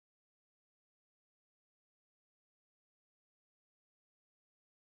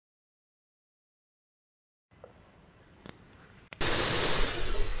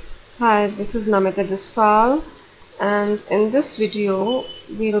Hi, this is Namita Jaspal, and in this video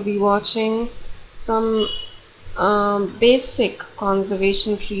we'll be watching some basic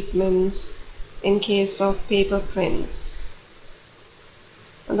conservation treatments in case of paper prints.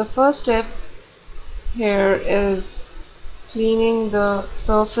 And the first step here is cleaning the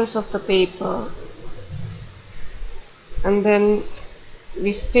surface of the paper, and then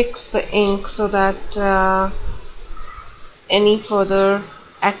we fix the ink so that any further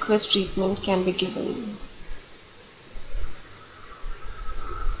aqueous treatment can be given.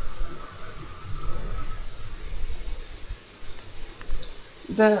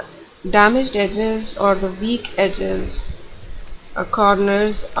 The damaged edges or the weak edges or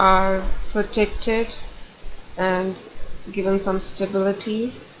corners are protected and given some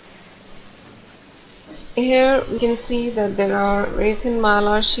stability. Here we can see that there are very thin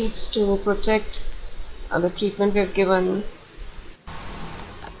mylar sheets to protect the treatment we have given.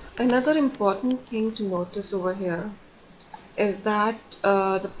 Another important thing to notice over here is that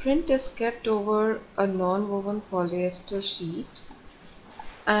the print is kept over a non-woven polyester sheet,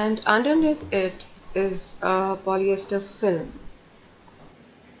 and underneath it is a polyester film.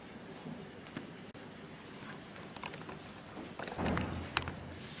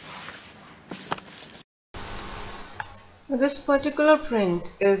 This particular print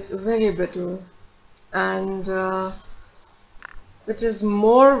is very brittle, and it is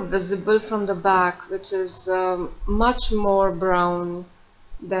more visible from the back, which is much more brown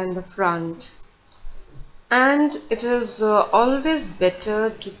than the front. And it is always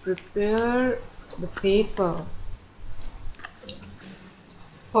better to prepare the paper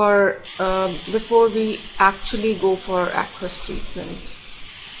for before we actually go for aqueous treatment.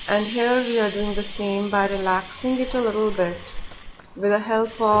 And here we are doing the same by relaxing it a little bit with the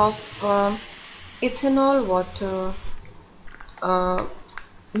help of ethanol water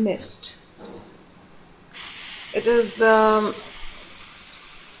mist. It is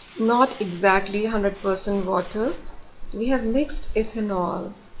not exactly 100% water. We have mixed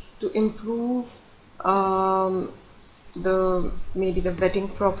ethanol to improve maybe the wetting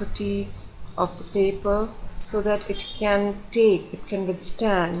property of the paper, so that it can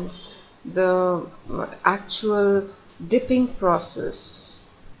withstand the actual dipping process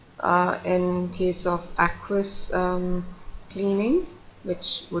in case of aqueous cleaning,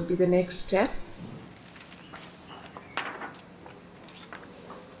 which would be the next step.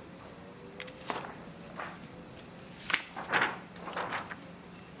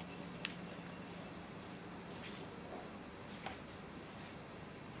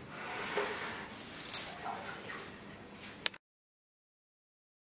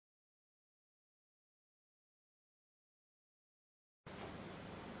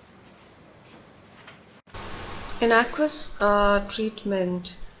 In aqueous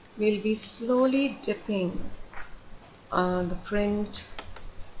treatment, we'll be slowly dipping the print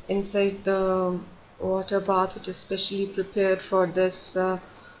inside the water bath, which is specially prepared for this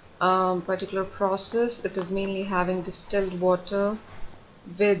particular process. It is mainly having distilled water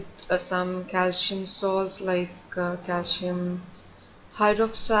with some calcium salts like calcium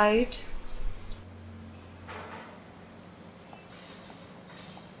hydroxide.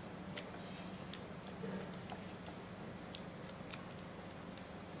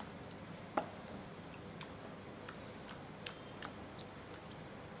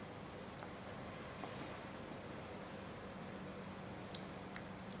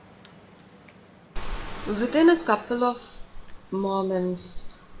 Within a couple of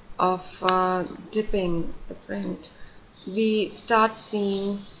moments of dipping the print, we start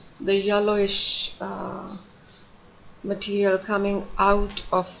seeing the yellowish material coming out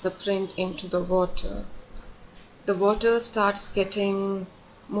of the print into the water. The water starts getting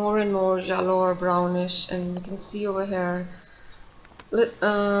more and more yellow or brownish, and you can see over here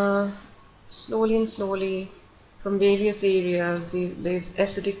slowly and slowly from various areas these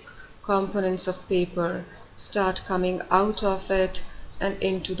acidic components of paper start coming out of it and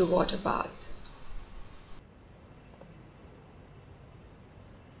into the water bath.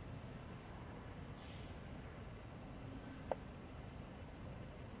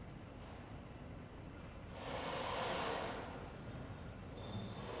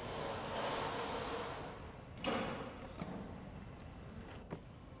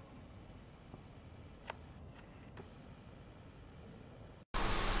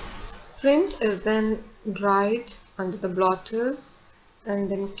 Print is then dried under the blotters and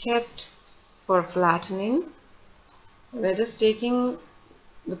then kept for flattening. We're just taking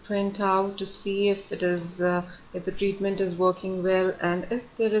the print out to see if it is if the treatment is working well, and if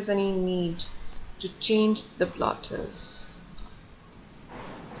there is any need to change the blotters.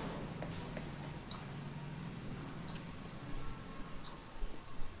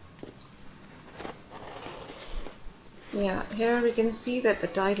 Yeah, here we can see that the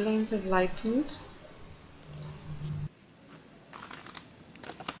tide lines have lightened.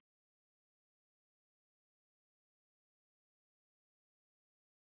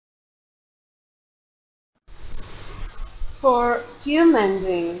 For tear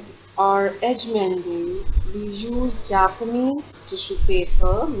mending or edge mending, we use Japanese tissue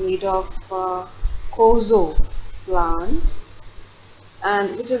paper made of kozo plant,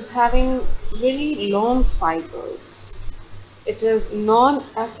 and which is having very long fibers. It is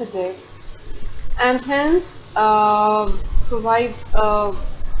non-acidic and hence provides a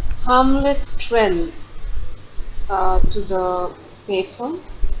harmless strength to the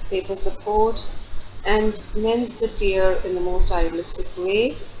paper support, and mends the tear in the most idealistic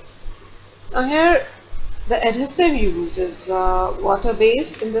way. Now here the adhesive used is water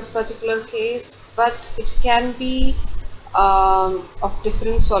based in this particular case, but it can be of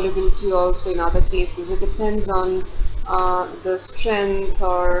different solubility also in other cases. It depends on the strength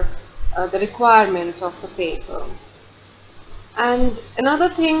or the requirement of the paper. And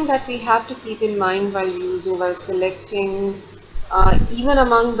another thing that we have to keep in mind while selecting even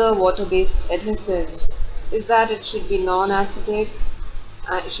among the water-based adhesives is that it should be non-acidic.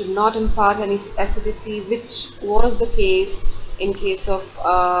 It should not impart any acidity, which was the case in case of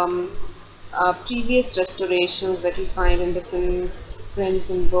previous restorations that we find in different prints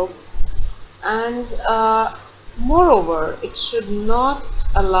and books. And moreover, it should not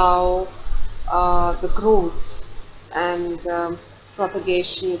allow the growth and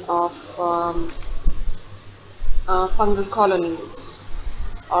propagation of fungal colonies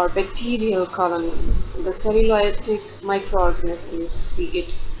or bacterial colonies, the cellulotic microorganisms, be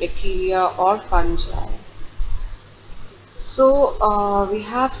it bacteria or fungi. So we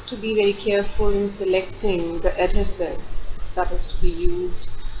have to be very careful in selecting the adhesive that is to be used.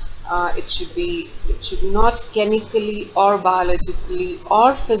 It should not chemically or biologically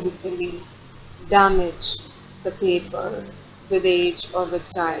or physically damage the paper with age or with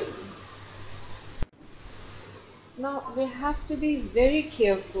time. Now we have to be very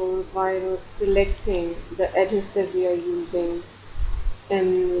careful while selecting the adhesive we are using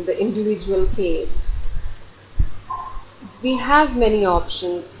in the individual case. We have many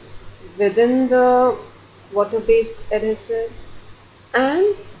options within the water-based adhesives,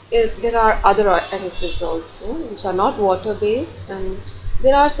 and there are other adhesives also which are not water-based, and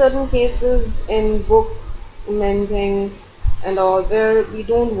there are certain cases in book mending and all where we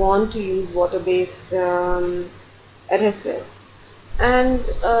don't want to use water-based adhesive. And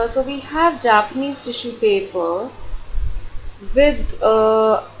so we have Japanese tissue paper with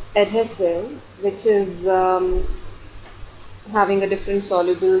adhesive which is having a different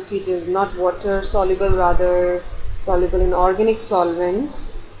solubility. It is not water soluble, rather soluble in organic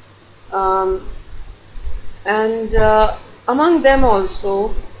solvents, and among them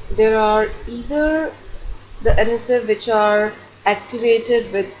also there are either the adhesive which are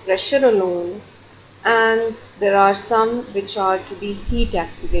activated with pressure alone, and there are some which are to be heat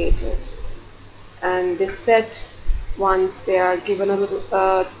activated, and they set once they are given a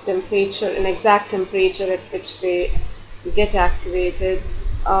little temperature, an exact temperature at which they get activated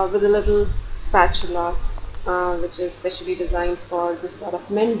with a little spatula which is specially designed for this sort of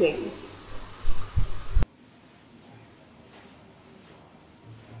mending.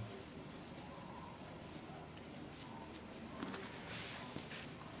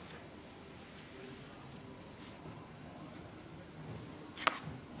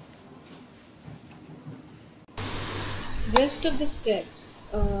 Rest of the steps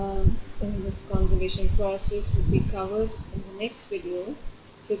in this conservation process will be covered in the next video,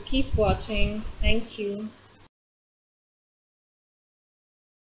 so keep watching. Thank you.